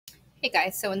Hey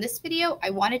guys, so in this video, I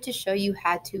wanted to show you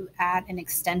how to add an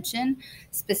extension,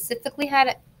 specifically how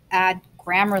to add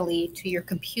Grammarly to your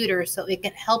computer so it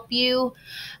can help you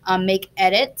make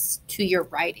edits to your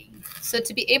writing. So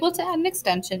to be able to add an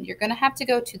extension, you're going to have to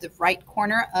go to the right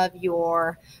corner of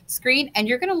your screen and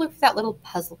you're going to look for that little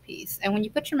puzzle piece. And when you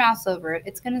put your mouse over it,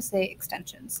 it's going to say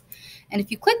extensions. And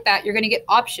if you click that, you're going to get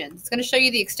options. It's going to show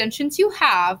you the extensions you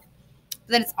have.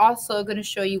 Then it's also going to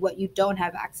show you what you don't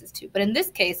have access to. But in this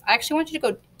case, I actually want you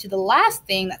to go to the last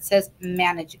thing that says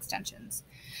Manage Extensions.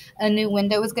 A new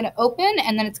window is going to open,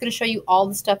 and then it's going to show you all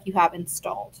the stuff you have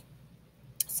installed.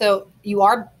 So you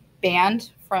are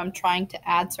banned from trying to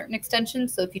add certain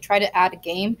extensions. So if you try to add a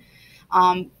game,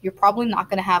 you're probably not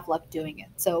going to have luck doing it.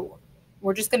 So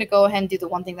we're just going to go ahead and do the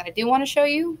one thing that I do want to show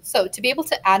you. So to be able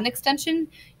to add an extension,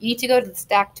 you need to go to the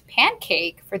stacked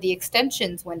pancake for the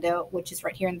extensions window, which is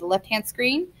right here in the left-hand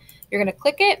screen. You're going to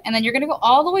click it, and then you're going to go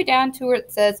all the way down to where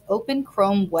it says Open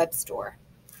Chrome Web Store.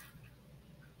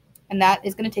 And that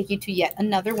is going to take you to yet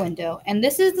another window. And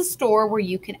this is the store where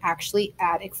you can actually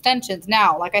add extensions.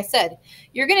 Now, like I said,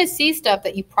 you're going to see stuff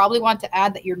that you probably want to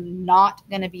add that you're not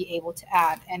going to be able to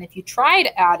add. And if you try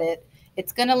to add it,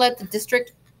 it's going to let the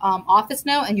district office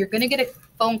know, and you're going to get a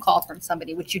phone call from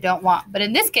somebody, which you don't want. But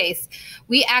in this case,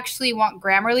 we actually want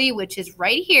Grammarly, which is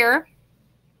right here.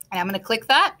 And I'm going to click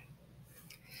that.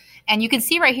 And you can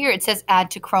see right here, it says add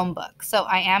to Chromebook. So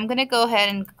I am going to go ahead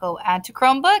and go add to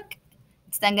Chromebook.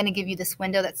 It's then going to give you this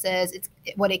window that says it's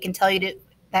what it can tell you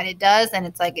that it does. And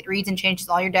it's like it reads and changes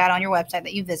all your data on your website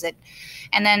that you visit.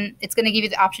 And then it's going to give you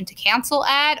the option to cancel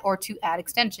ad or to add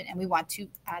extension. And we want to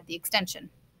add the extension.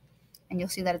 And you'll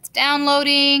see that it's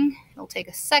downloading. It'll take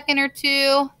a second or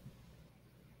two.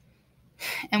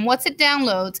 And once it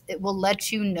downloads, it will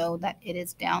let you know that it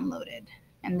is downloaded.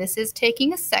 And this is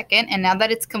taking a second. And now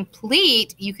that it's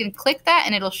complete, you can click that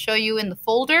and it'll show you in the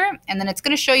folder. And then it's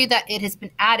going to show you that it has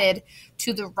been added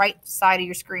to the right side of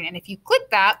your screen. And if you click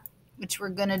that, which we're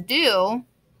going to do,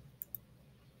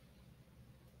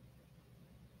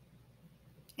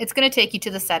 it's going to take you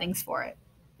to the settings for it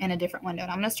in a different window.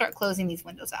 And I'm going to start closing these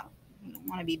windows out. We don't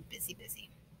want to be busy.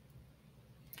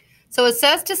 So it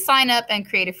says to sign up and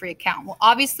create a free account. Well,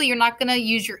 obviously, you're not going to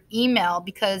use your email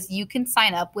because you can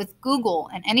sign up with Google.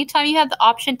 And anytime you have the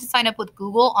option to sign up with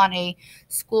Google on a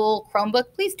school Chromebook,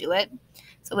 please do it.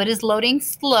 So it is loading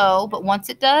slow, but once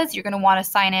it does, you're going to want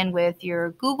to sign in with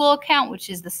your Google account, which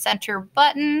is the center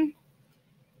button.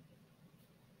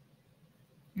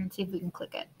 And see if we can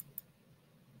click it.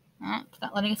 It's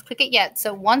not letting us click it yet.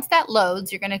 So once that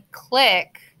loads, you're going to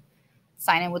click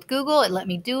sign in with Google. It let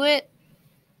me do it.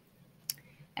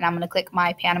 And I'm going to click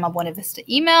my Panama Buena Vista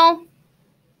email.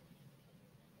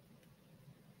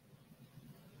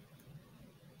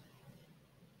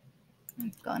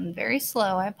 It's going very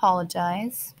slow. I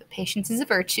apologize, but patience is a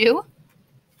virtue.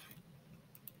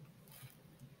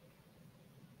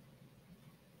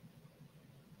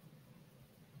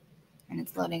 And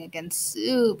it's loading again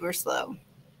super slow.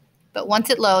 But once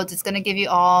it loads, it's going to give you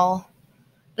all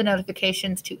the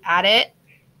notifications to add it.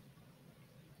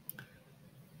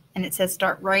 And it says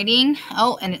start writing.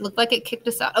 Oh, and it looked like it kicked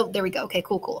us out. Oh, there we go. Okay,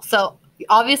 cool. So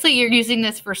obviously you're using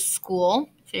this for school.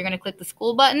 So you're going to click the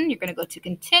school button. You're going to go to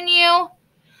continue.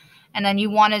 And then you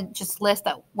want to just list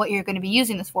that what you're going to be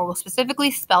using this for. Well, specifically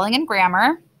spelling and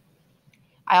grammar.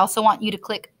 I also want you to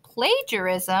click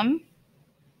plagiarism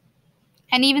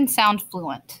and even sound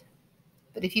fluent.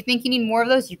 But if you think you need more of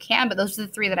those, you can. But those are the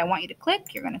three that I want you to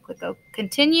click. You're going to click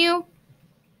continue.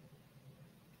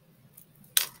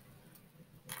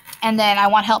 And then I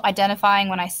want help identifying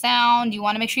when I sound. You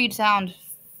want to make sure you sound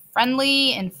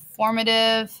friendly,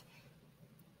 informative,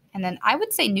 and then I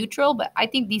would say neutral, but I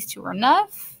think these two are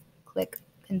enough. Click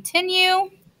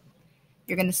continue.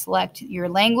 You're going to select your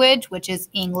language, which is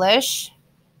English.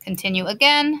 Continue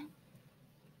again.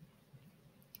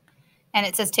 And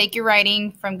it says take your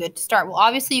writing from good to start. Well,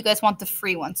 obviously you guys want the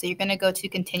free one. So you're going to go to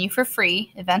continue for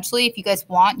free. Eventually, if you guys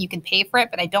want, you can pay for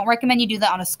it, but I don't recommend you do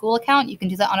that on a school account. You can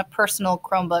do that on a personal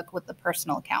Chromebook with a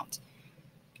personal account.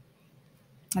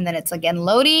 And then it's again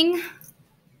loading.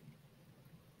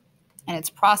 And it's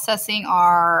processing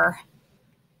our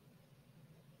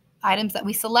items that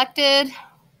we selected.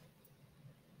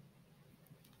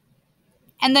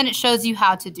 And then it shows you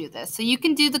how to do this. So you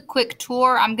can do the quick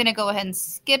tour. I'm going to go ahead and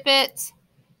skip it.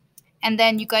 And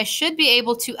then you guys should be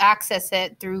able to access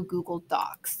it through Google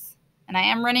Docs. And I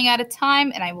am running out of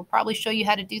time, and I will probably show you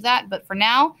how to do that. But for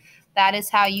now, that is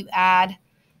how you add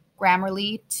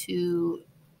Grammarly to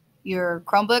your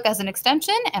Chromebook as an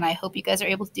extension. And I hope you guys are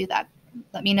able to do that.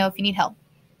 Let me know if you need help.